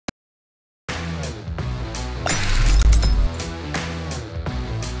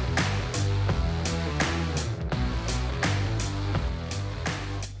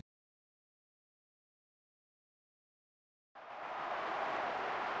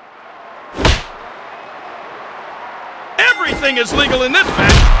Everything is legal in this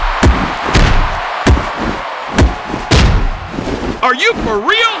match. Are you for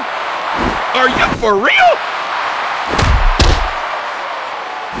real? Are you for real?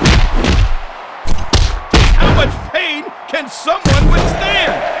 How much pain can someone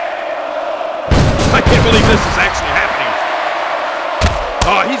withstand? I can't believe this is actually happening.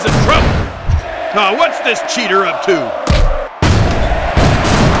 Oh, he's in trouble. Oh, what's this cheater up to?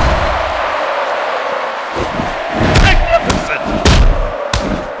 Magnificent!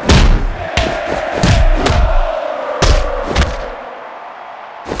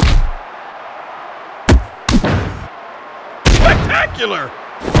 Spectacular!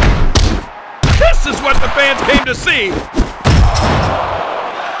 This is what the fans came to see!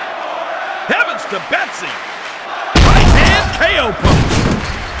 Heavens to Betsy! Right hand KO punch!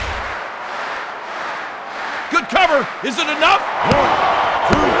 Good cover! Is it enough? 1,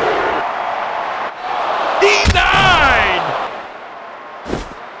 2... Denied!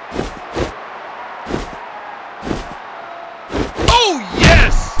 Oh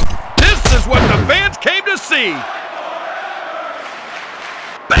yes! This is what the fans came to see!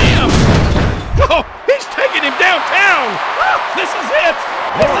 Bam! Oh, he's taking him downtown! Oh, this is it!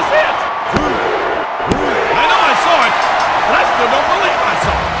 This is it!